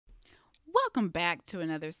Welcome back to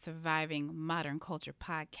another Surviving Modern Culture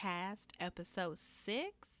podcast, episode 6.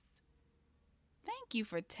 Thank you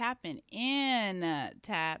for tapping in.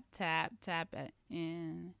 Tap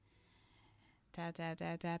in.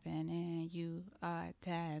 Tapping in. You are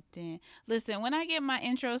tapped in. Listen, when I get my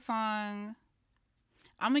intro song,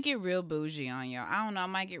 I'm going to get real bougie on y'all. I don't know. I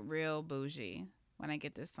might get real bougie when I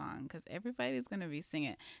get this song because everybody's going to be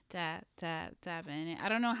singing tapping in. I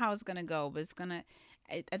don't know how it's going to go, but it's going to.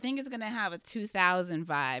 I think it's going to have a 2000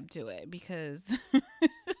 vibe to it because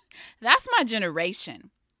that's my generation.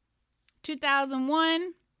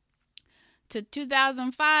 2001 to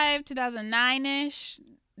 2005, 2009-ish.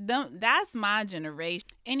 That's my generation.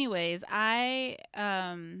 Anyways,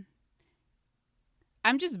 I'm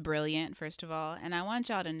just brilliant, first of all, and I want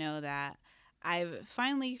y'all to know that I've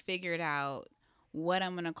finally figured out what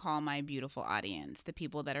I'm going to call my beautiful audience, the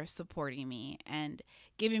people that are supporting me and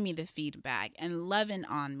giving me the feedback and loving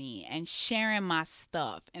on me and sharing my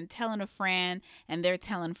stuff and telling a friend and they're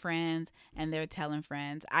telling friends and they're telling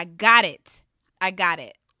friends. I got it.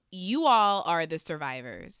 You all are the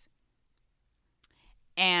survivors.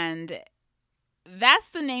 And that's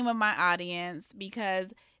the name of my audience because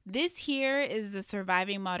this here is the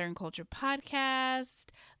Surviving Modern Culture podcast,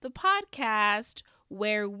 the podcast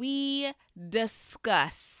where we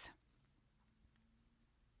discuss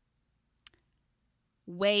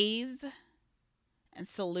ways and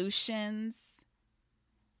solutions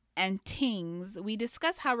and things. We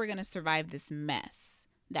discuss how we're going to survive this mess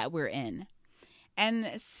that we're in. And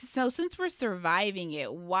so since we're surviving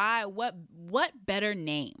it, what better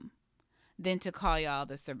name than to call y'all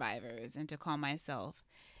the survivors and to call myself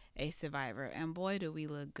a survivor? And boy, do we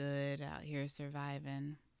look good out here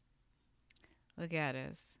surviving. Look at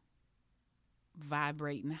us.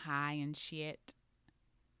 Vibrating high and shit.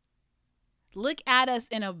 Look at us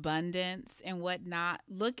in abundance and whatnot.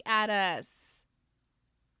 Look at us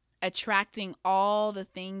attracting all the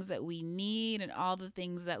things that we need and all the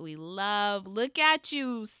things that we love. Look at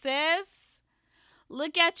you, sis.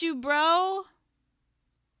 Look at you, bro.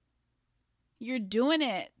 You're doing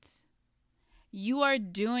it. You are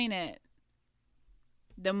doing it.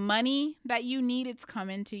 The money that you need, it's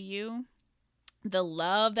coming to you. The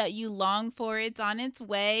love that you long for, it's on its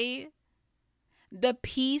way. The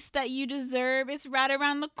peace that you deserve is right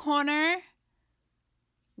around the corner.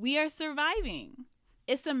 We are surviving.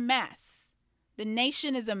 It's a mess. The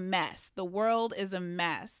nation is a mess. The world is a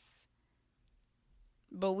mess.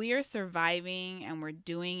 But we are surviving and we're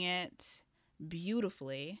doing it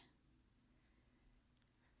beautifully.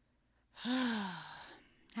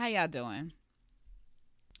 How y'all doing?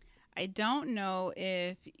 I don't know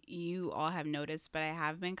if you all have noticed, but I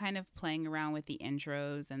have been kind of playing around with the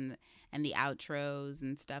intros and the outros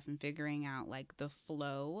and stuff and figuring out like the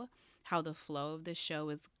flow, how the flow of the show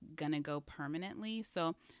is going to go permanently.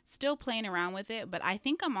 So still playing around with it, but I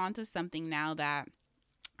think I'm onto something now that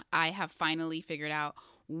I have finally figured out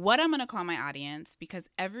what I'm going to call my audience because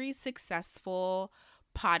every successful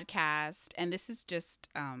podcast, and this is just,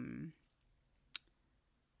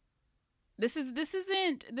 This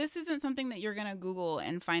isn't something that you're going to Google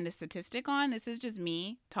and find a statistic on. This is just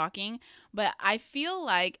me talking. But I feel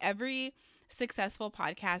like every successful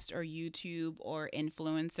podcast or YouTube or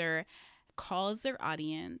influencer calls their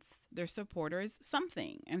audience, their supporters,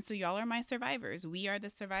 something. And so y'all are my survivors. We are the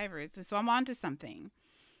survivors. So I'm on to something.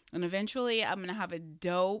 And eventually I'm going to have a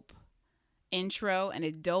dope intro and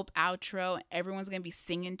a dope outro. Everyone's going to be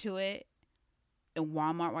singing to it. In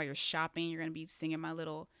Walmart while you're shopping, you're going to be singing my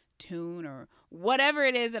little tune or whatever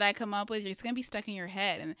it is that I come up with. It's going to be stuck in your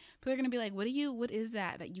head and people are going to be like, what is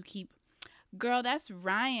that you keep? Girl, that's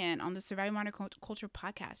Ryan on the Surviving Modern Culture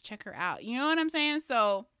podcast. Check her out. You know what I'm saying?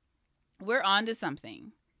 So we're on to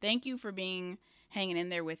something. Thank you for hanging in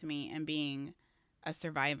there with me and being a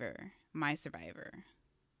survivor, my survivor.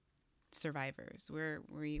 Survivors.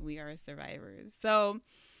 We are survivors. So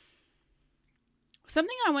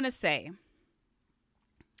something I want to say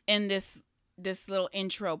in this little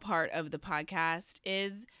intro part of the podcast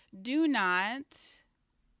is do not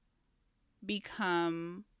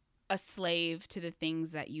become a slave to the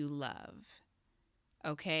things that you love.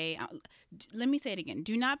 Okay? Let me say it again.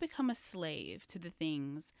 Do not become a slave to the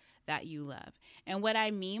things that you love. And what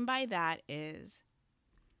I mean by that is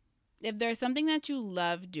if there's something that you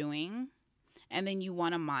love doing and then you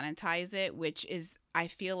want to monetize it, which is, I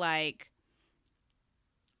feel like,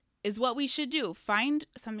 is what we should do. Find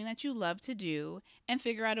something that you love to do and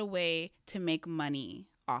figure out a way to make money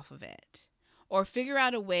off of it. Or figure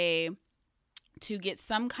out a way to get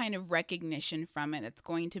some kind of recognition from it that's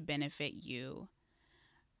going to benefit you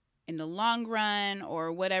in the long run,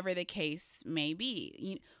 or whatever the case may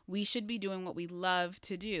be. We should be doing what we love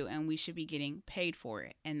to do, and we should be getting paid for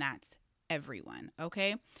it. And that's everyone,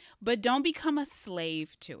 okay? But don't become a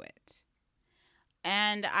slave to it.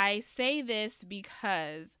 And I say this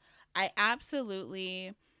because I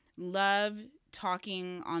absolutely love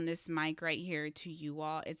talking on this mic right here to you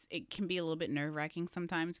all. It can be a little bit nerve-wracking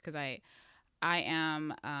sometimes because I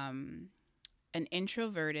am an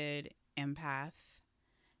introverted empath,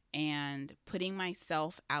 and putting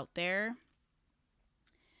myself out there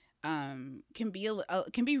can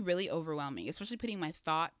be really overwhelming, especially putting my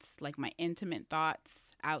thoughts, like my intimate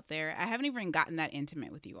thoughts, out there. I haven't even gotten that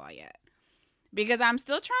intimate with you all yet, because I'm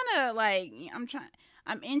still trying to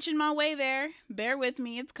I'm inching my way there. Bear with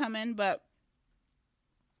me, it's coming, but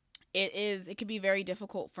it can be very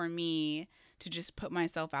difficult for me to just put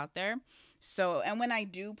myself out there. So, and when I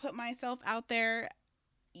do put myself out there,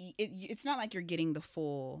 it's not like you're getting the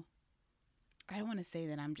full, I don't want to say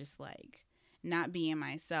that I'm just like not being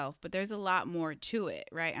myself, but there's a lot more to it,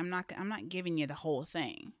 right? I'm not giving you the whole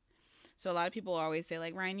thing. So a lot of people always say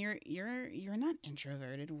like, Ryan, you're not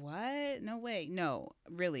introverted. What? No way. No,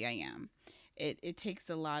 really I am. It takes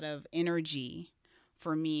a lot of energy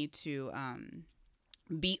for me to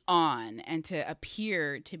be on and to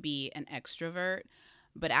appear to be an extrovert.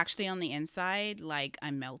 But actually on the inside, like,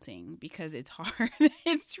 I'm melting because it's hard.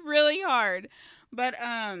 It's really hard. But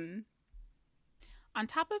on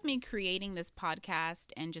top of me creating this podcast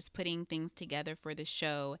and just putting things together for the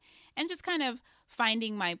show and just kind of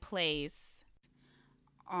finding my place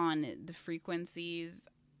on the frequencies,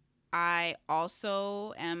 I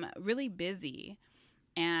also am really busy.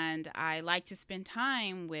 And I like to spend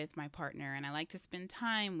time with my partner, and I like to spend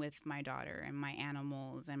time with my daughter and my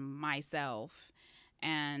animals and myself.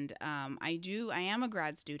 And I am a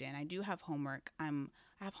grad student. I do have homework. I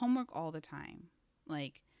have homework all the time.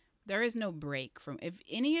 Like, there is no break from, if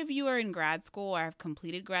any of you are in grad school or have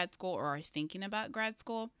completed grad school or are thinking about grad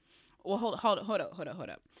school, well, hold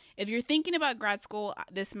up. If you're thinking about grad school,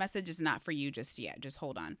 this message is not for you just yet. Just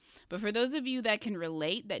hold on. But for those of you that can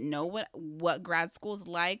relate, that know what grad school is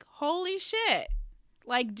like, holy shit.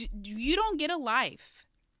 Like, you don't get a life.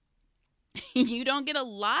 You don't get a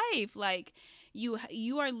life. Like, you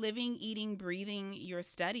are living, eating, breathing your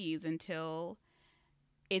studies until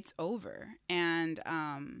it's over. And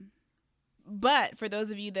but for those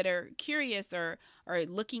of you that are curious or are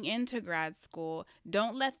looking into grad school,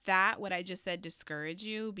 don't let what I just said, discourage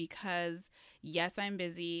you, because yes, I'm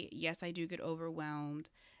busy. Yes, I do get overwhelmed.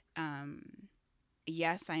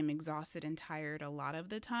 Yes, I'm exhausted and tired a lot of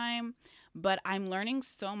the time, but I'm learning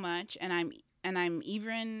so much, and I'm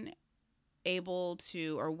even able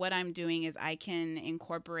to, or what I'm doing is I can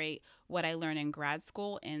incorporate what I learn in grad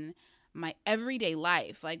school in my everyday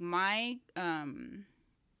life. Like, my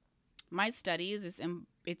studies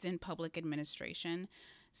it's in public administration,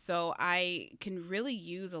 so I can really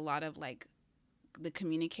use a lot of like the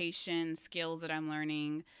communication skills that I'm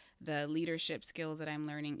learning, the leadership skills that I'm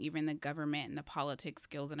learning, even the government and the politics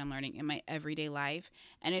skills that I'm learning in my everyday life.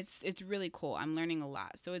 And it's really cool. I'm learning a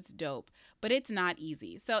lot. So it's dope, but it's not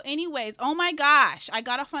easy. So anyways, oh my gosh, I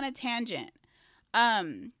got off on a tangent.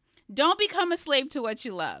 Don't become a slave to what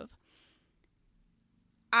you love.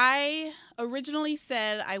 I originally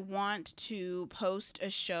said I want to post a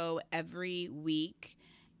show every week,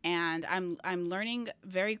 and I'm learning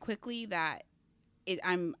very quickly that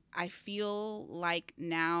I feel like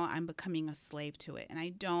now I'm becoming a slave to it, and I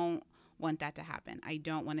don't want that to happen. I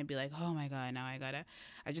don't want to be like, oh my God, now I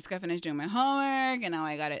just got finished doing my homework and now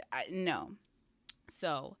no.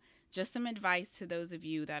 So just some advice to those of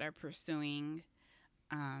you that are pursuing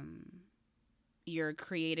your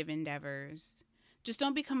creative endeavors. Just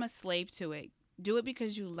don't become a slave to it. Do it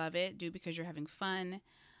because you love it. Do it because you're having fun.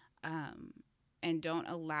 And don't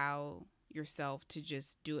allow yourself to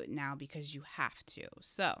just do it now because you have to.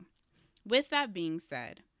 So, with that being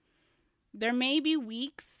said, there may be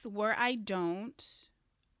weeks where I don't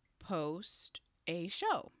post a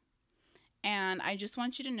show. And I just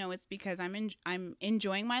want you to know it's because I'm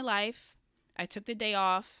enjoying my life. I took the day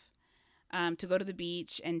off to go to the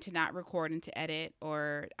beach and to not record and to edit,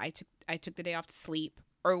 or I took the day off to sleep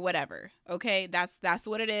or whatever. Okay, that's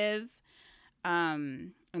what it is,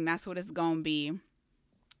 and that's what it's gonna be.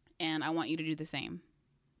 And I want you to do the same,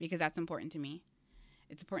 because that's important to me.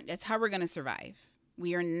 It's important. That's how we're gonna survive.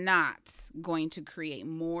 We are not going to create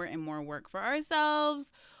more and more work for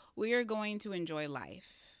ourselves. We are going to enjoy life.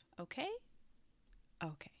 Okay?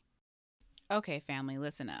 Okay, family,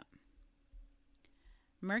 listen up.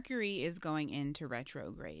 Mercury is going into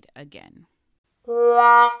retrograde again.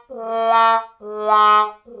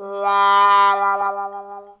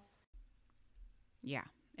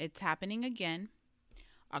 It's happening again.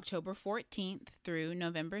 October 14th through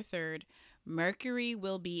November 3rd, Mercury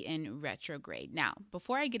will be in retrograde. Now,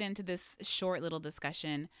 before I get into this short little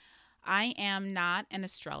discussion, I am not an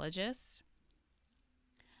astrologist.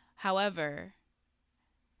 However,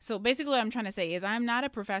 so basically what I'm trying to say is I'm not a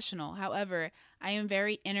professional. However, I am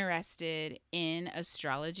very interested in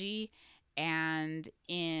astrology and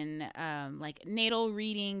in like natal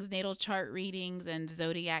readings, natal chart readings, and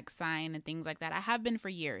zodiac sign and things like that. I have been for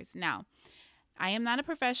years. Now, I am not a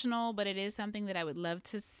professional, but it is something that I would love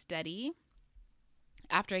to study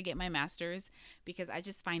after I get my master's, because I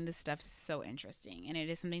just find this stuff so interesting, and it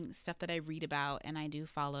is stuff that I read about, and I do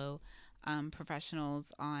follow professionals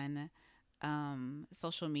on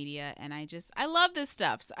social media, and I love this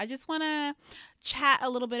stuff. So I just want to chat a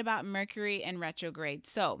little bit about Mercury and retrograde.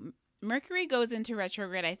 So Mercury goes into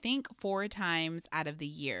retrograde, I think, 4 times out of the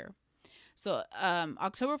year. So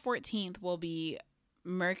October 14th will be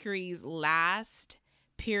Mercury's last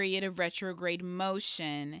period of retrograde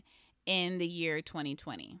motion in the year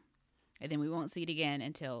 2020. And then we won't see it again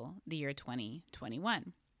until the year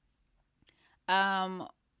 2021.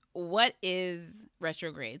 What is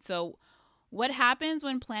retrograde? So what happens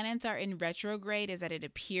when planets are in retrograde is that it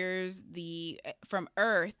appears from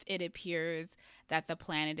Earth, it appears that the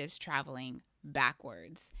planet is traveling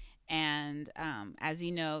backwards. And as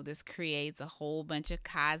you know, this creates a whole bunch of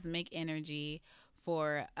cosmic energy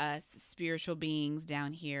for us spiritual beings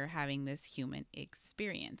down here having this human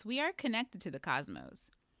experience. We are connected to the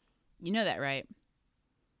cosmos. You know that, right?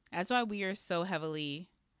 That's why we are so heavily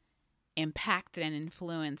impacted and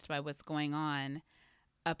influenced by what's going on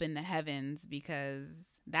up in the heavens, because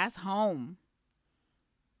that's home.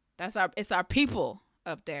 It's our people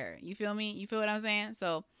up there. You feel me? You feel what I'm saying?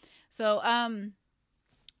 So just a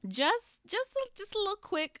little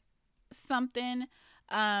quick something.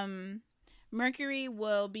 Mercury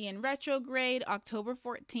will be in retrograde October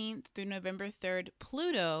 14th through November 3rd.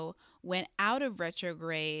 Pluto went out of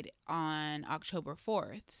retrograde on October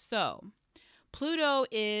 4th. So Pluto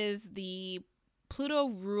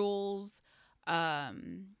rules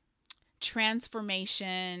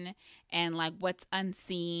transformation and like what's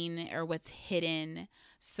unseen or what's hidden.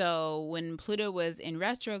 So when Pluto was in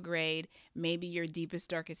retrograde, maybe your deepest,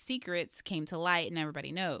 darkest secrets came to light and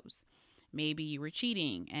everybody knows. Maybe you were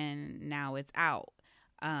cheating and now it's out.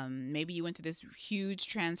 Maybe you went through this huge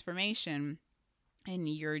transformation and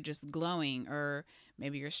you're just glowing, or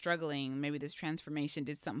maybe you're struggling. Maybe this transformation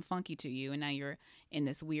did something funky to you and now you're in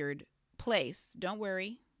this weird place. Don't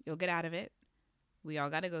worry, you'll get out of it. We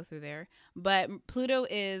all got to go through there. But Pluto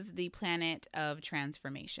is the planet of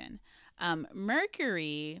transformation.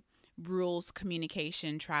 Mercury rules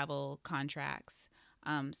communication, travel, contracts,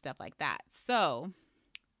 stuff like that. So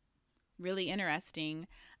really interesting.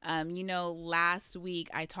 Last week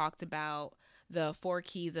I talked about the 4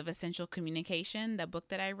 keys of essential communication, the book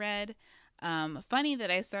that I read. Funny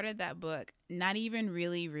that I started that book not even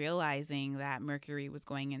really realizing that Mercury was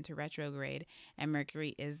going into retrograde, and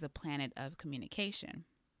Mercury is the planet of communication.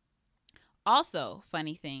 Also,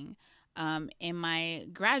 funny thing, in my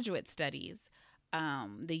graduate studies,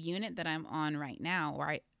 the unit that I'm on right now,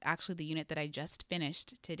 the unit that I just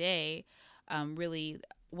finished today, really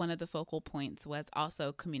one of the focal points was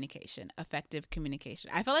also communication, effective communication.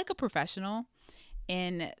 I felt like a professional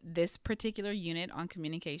in this particular unit on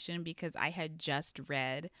communication because I had just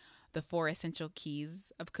read the 4 essential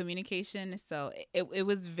keys of communication. So it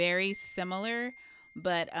was very similar,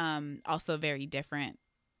 but also very different.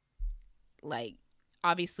 Like,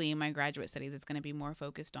 obviously in my graduate studies, it's going to be more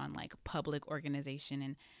focused on like public organization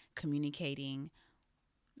and communicating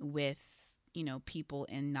with, people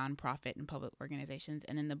in nonprofit and public organizations.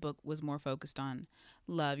 And then the book was more focused on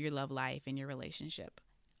your love life and your relationship.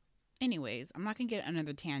 Anyways, I'm not going to get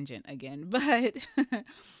another tangent again, but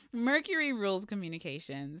Mercury rules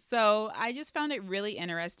communication. So I just found it really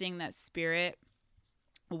interesting that Spirit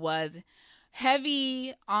was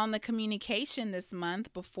heavy on the communication this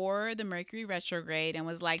month before the Mercury retrograde and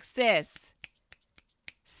was like, sis,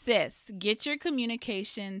 get your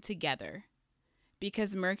communication together,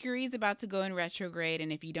 because Mercury is about to go in retrograde.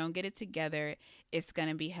 And if you don't get it together, it's going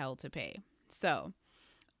to be hell to pay. So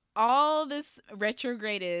all this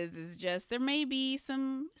retrograde is just, there may be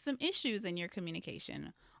some issues in your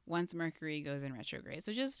communication once Mercury goes in retrograde.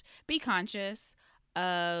 So just be conscious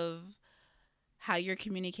of how you're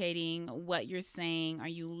communicating, what you're saying. Are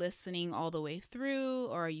you listening all the way through,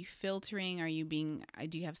 or are you filtering?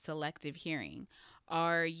 Do you have selective hearing?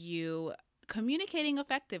 Are you communicating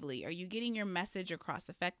effectively? Are you getting your message across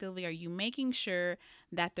effectively? Are you making sure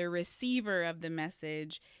that the receiver of the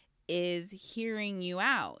message is hearing you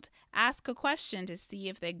out? Ask a question to see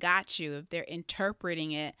if they got you, if they're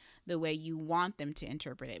interpreting it the way you want them to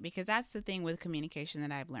interpret it. Because that's the thing with communication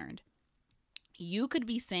that I've learned. You could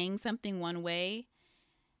be saying something one way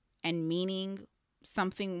and meaning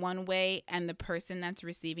something one way, and the person that's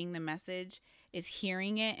receiving the message is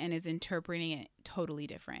hearing it and is interpreting it totally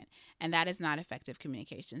different. And that is not effective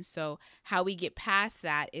communication. So how we get past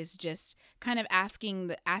that is just kind of asking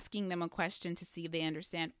them a question to see if they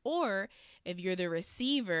understand, or if you're the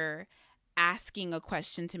receiver, asking a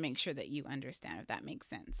question to make sure that you understand, if that makes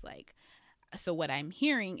sense. Like, so what I'm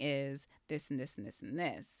hearing is this and this and this and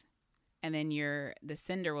this. And then the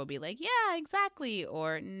sender will be like, yeah, exactly.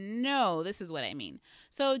 Or no, this is what I mean.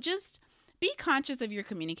 So just be conscious of your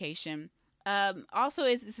communication. Also,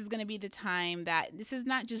 this is going to be the time that this is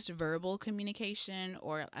not just verbal communication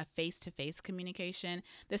or a face-to-face communication.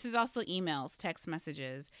 This is also emails, text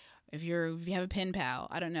messages. If you have a pen pal,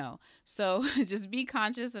 I don't know. So just be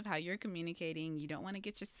conscious of how you're communicating. You don't want to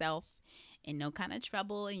get yourself in no kind of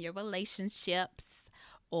trouble in your relationships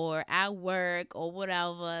or at work or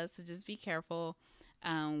whatever. So just be careful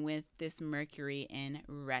with this Mercury in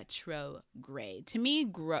retrograde. To me,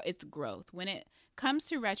 it's growth. When it comes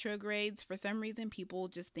to retrogrades, for some reason, people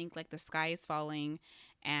just think like the sky is falling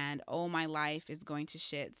and, oh, my life is going to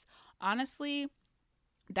shits. Honestly,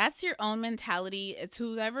 that's your own mentality. It's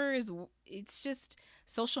it's just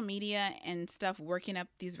social media and stuff working up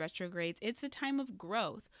these retrogrades. It's a time of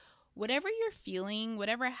growth. Whatever you're feeling,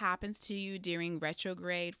 whatever happens to you during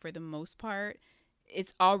retrograde, for the most part,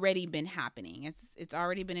 it's already been happening. It's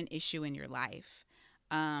already been an issue in your life.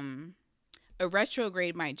 A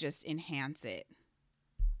retrograde might just enhance it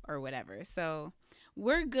or whatever. So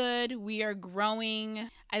we're good. We are growing.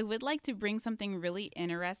 I would like to bring something really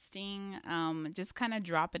interesting. Just kind of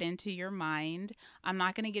drop it into your mind. I'm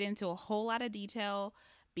not going to get into a whole lot of detail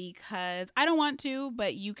because I don't want to,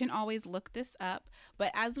 but you can always look this up.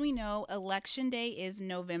 But as we know, Election Day is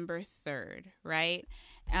November 3rd, right?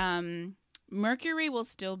 Mercury will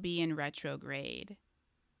still be in retrograde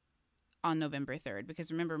on November 3rd because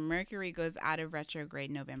remember, Mercury goes out of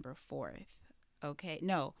retrograde November 4th. Okay,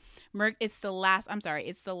 no, it's the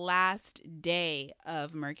last day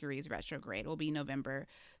of Mercury's retrograde will be November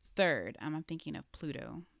 3rd. I'm thinking of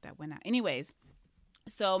Pluto that went out. Anyways,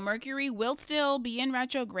 so Mercury will still be in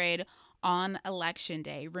retrograde on Election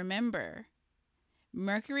Day. Remember,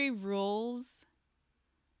 Mercury rules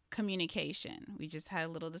communication. We just had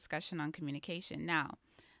a little discussion on communication. Now,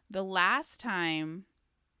 the last time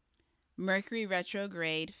Mercury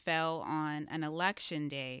retrograde fell on an election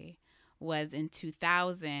day was in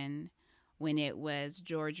 2000 when it was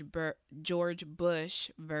George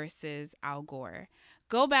Bush versus Al Gore.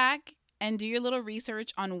 Go back and do your little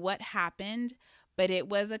research on what happened, but it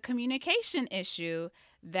was a communication issue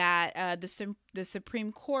that the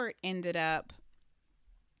Supreme Court ended up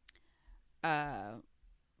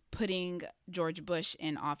putting George Bush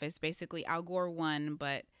in office. Basically, Al Gore won,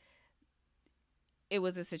 but it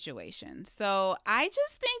was a situation. So I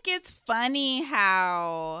just think it's funny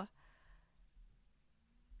how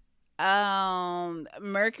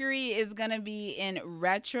Mercury is going to be in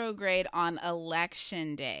retrograde on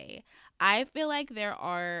Election Day. I feel like there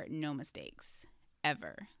are no mistakes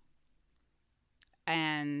ever.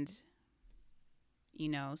 And,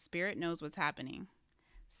 Spirit knows what's happening.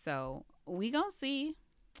 So we gonna see.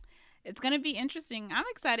 It's going to be interesting. I'm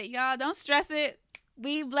excited, y'all. Don't stress it.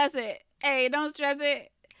 We bless it. Hey, don't stress it.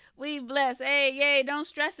 We bless. Hey, yay, don't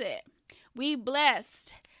stress it. We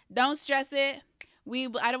blessed. Don't stress it.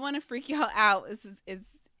 I don't want to freak y'all out.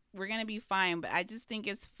 We're going to be fine, but I just think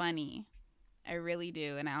it's funny. I really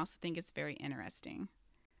do. And I also think it's very interesting.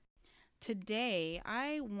 Today,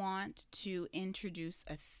 I want to introduce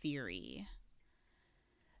a theory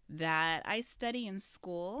that I study in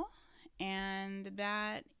school and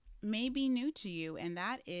that may be new to you, and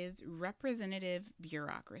that is representative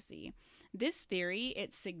bureaucracy. This theory,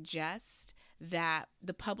 it suggests that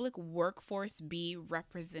the public workforce be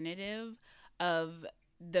representative of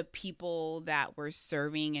the people that we're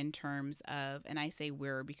serving in terms of, and I say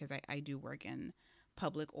we're because I do work in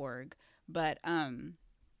public org, but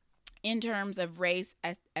in terms of race,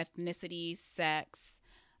 ethnicity, sex,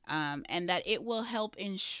 and that it will help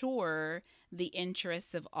ensure the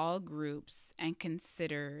interests of all groups and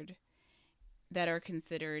that are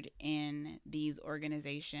considered in these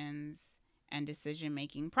organizations and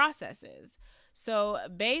decision-making processes. So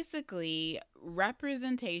basically,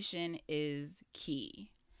 representation is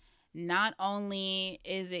key. Not only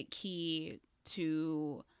is it key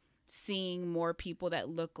to seeing more people that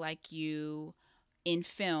look like you in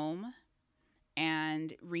film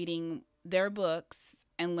and reading their books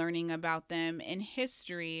and learning about them in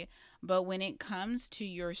history. But when it comes to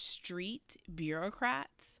your street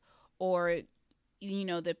bureaucrats, or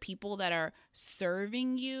the people that are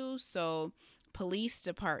serving you, so police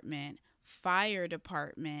department, fire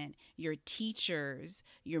department, your teachers,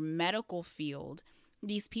 your medical field,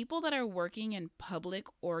 these people that are working in public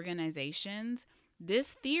organizations,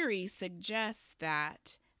 this theory suggests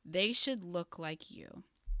that they should look like you.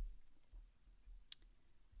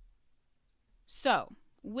 So,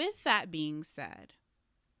 with that being said,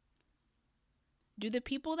 do the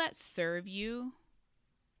people that serve you,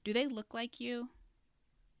 do they look like you?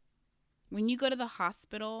 When you go to the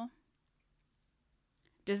hospital,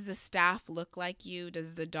 does the staff look like you?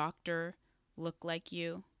 Does the doctor look like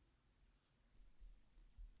you?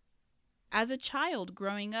 As a child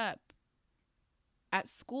growing up at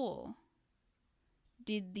school,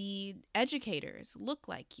 did the educators look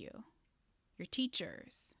like you? Your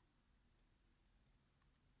teachers?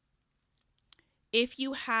 If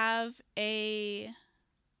you have a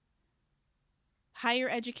higher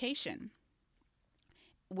education,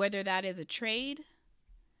 whether that is a trade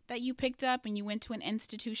that you picked up and you went to an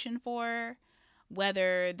institution for,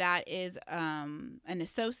 whether that is an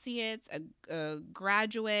associate, a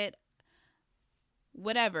graduate,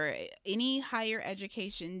 whatever, any higher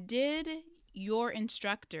education, did your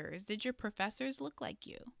instructors, did your professors look like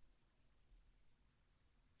you?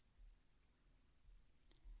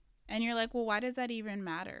 And you're like, well, why does that even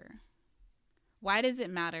matter? Why does it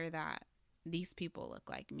matter that these people look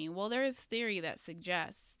like me? Well, there is theory that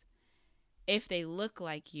suggests if they look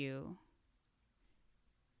like you,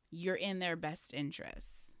 you're in their best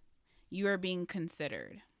interests. You are being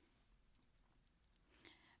considered.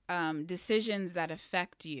 Decisions that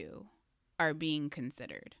affect you are being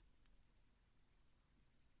considered.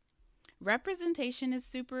 Representation is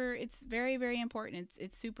it's very, very important.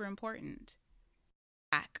 It's super important.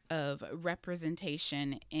 Lack of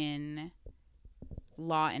representation in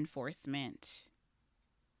law enforcement,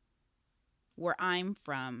 where I'm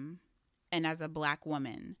from, and as a Black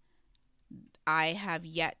woman, I have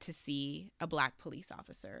yet to see a Black police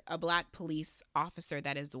officer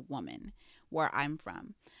that is a woman where I'm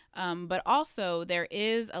from. But also there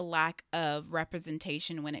is a lack of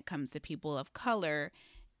representation when it comes to people of color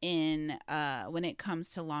when it comes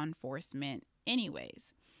to law enforcement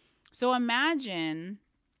anyways. So imagine,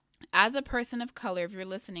 as a person of color, if you're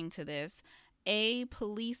listening to this, a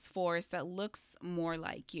police force that looks more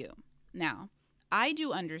like you. Now, I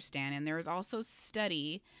do understand, and there is also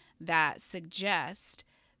study that suggests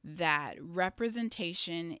that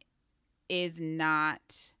representation is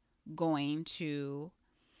not going to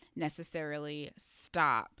necessarily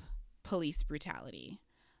stop police brutality,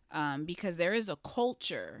 because there is a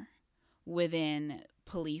culture within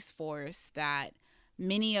police force that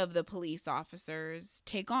many of the police officers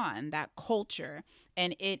take on, that culture.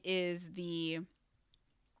 And it is the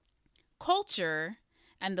culture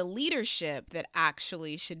and the leadership that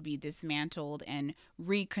actually should be dismantled and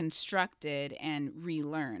reconstructed and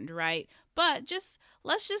relearned, right? But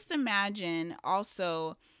let's just imagine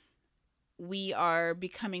also we are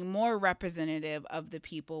becoming more representative of the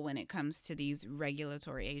people when it comes to these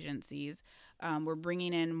regulatory agencies. We're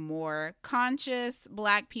bringing in more conscious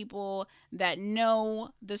Black people that know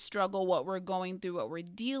the struggle, what we're going through, what we're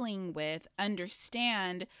dealing with,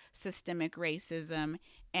 understand systemic racism,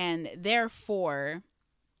 and therefore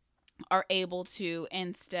are able to,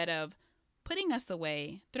 instead of putting us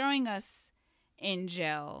away, throwing us in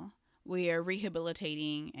jail, we are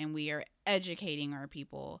rehabilitating and we are educating our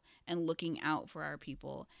people and looking out for our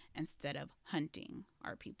people instead of hunting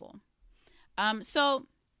our people. So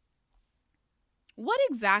what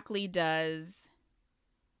exactly does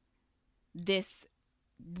this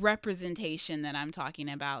representation that I'm talking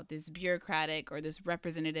about, this bureaucratic or this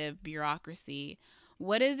representative bureaucracy,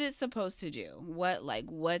 what is it supposed to do?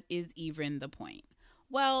 What is even the point?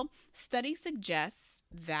 Well, study suggests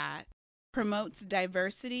that promotes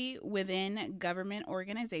diversity within government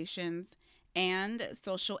organizations and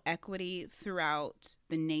social equity throughout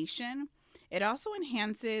the nation. It also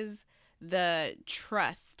enhances the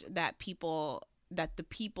trust that the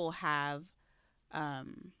people have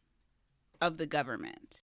of the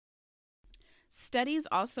government. Studies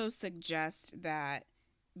also suggest that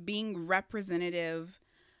being representative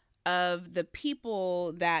of the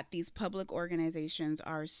people that these public organizations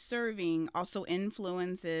are serving also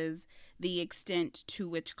influences the extent to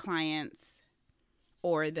which clients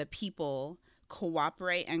or the people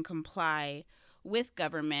cooperate and comply with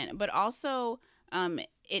government, but also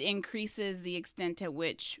it increases the extent at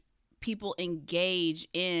which people engage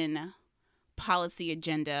in policy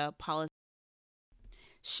agenda, policy.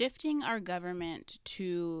 shifting our government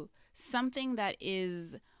to something that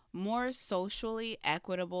is more socially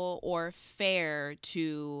equitable or fair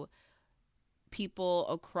to people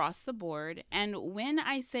across the board. And when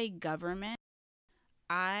I say government,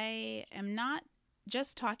 I am not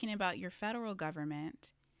just talking about your federal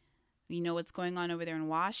government. You know what's going on over there in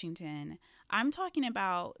Washington. I'm talking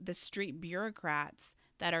about the street bureaucrats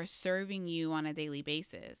that are serving you on a daily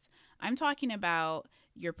basis. I'm talking about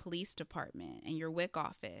your police department and your WIC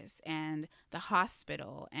office and the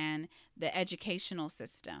hospital and the educational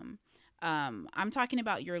system. I'm talking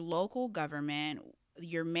about your local government,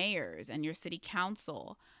 your mayors and your city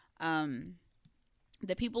council,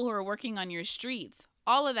 the people who are working on your streets,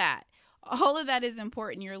 all of that. All of that is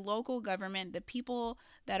important. Your local government, the people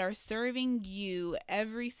that are serving you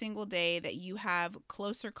every single day that you have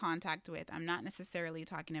closer contact with. I'm not necessarily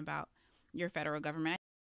talking about your federal government.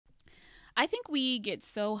 I think we get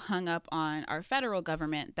so hung up on our federal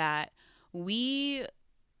government that we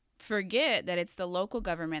forget that it's the local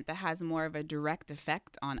government that has more of a direct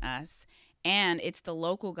effect on us. And it's the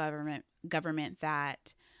local government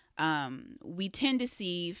that we tend to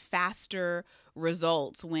see faster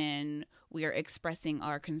results when we are expressing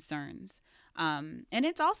our concerns. And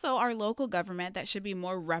it's also our local government that should be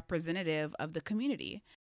more representative of the community.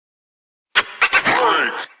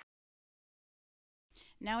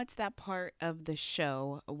 Now it's that part of the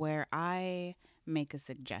show where I make a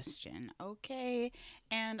suggestion, okay?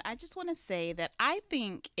 And I just want to say that I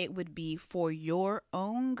think it would be for your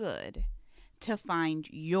own good to find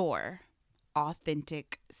your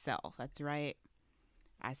authentic self. That's right.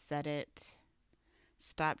 I said it.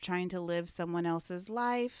 Stop trying to live someone else's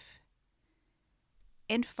life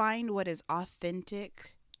and find what is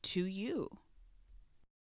authentic to you.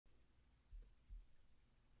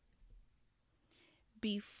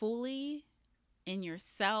 Be fully in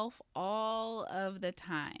yourself all of the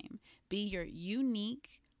time. Be your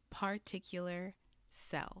unique, particular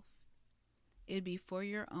self. It'd be for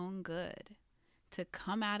your own good to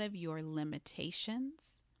come out of your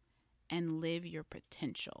limitations and live your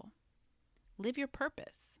potential. Live your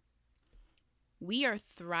purpose. We are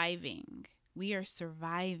thriving. We are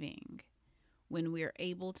surviving when we are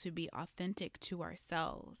able to be authentic to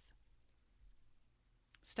ourselves.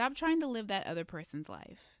 Stop trying to live that other person's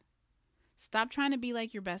life. Stop trying to be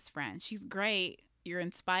like your best friend. She's great. You're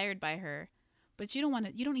inspired by her, but you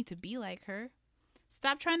don't need to be like her.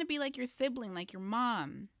 Stop trying to be like your sibling, like your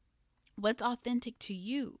mom. What's authentic to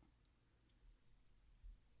you?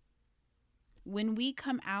 When we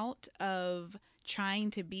come out of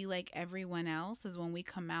trying to be like everyone else is when we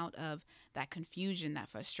come out of that confusion, that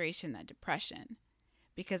frustration, that depression,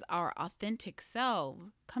 because our authentic self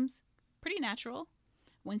comes pretty natural.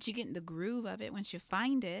 Once you get in the groove of it, once you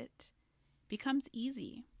find it, becomes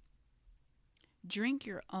easy. Drink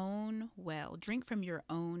your own well. Drink from your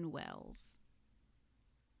own wells.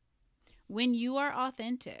 When you are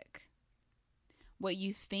authentic, what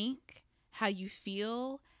you think, how you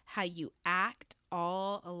feel, how you act,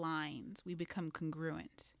 all aligns. We become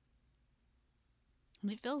congruent.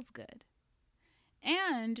 And it feels good.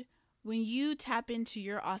 And when you tap into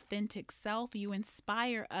your authentic self, you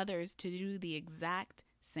inspire others to do the exact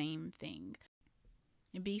same thing.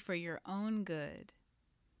 And be for your own good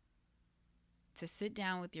to sit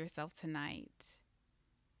down with yourself tonight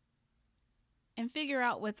and figure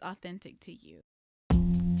out what's authentic to you.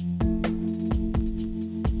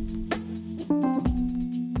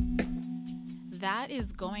 That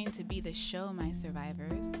is going to be the show, my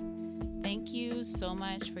survivors. Thank you so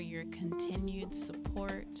much for your continued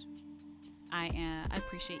support. I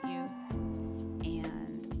appreciate you.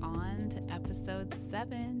 And on to episode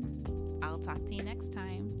 7. I'll talk to you next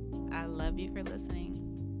time. I love you for listening.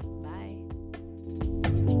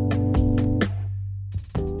 Bye.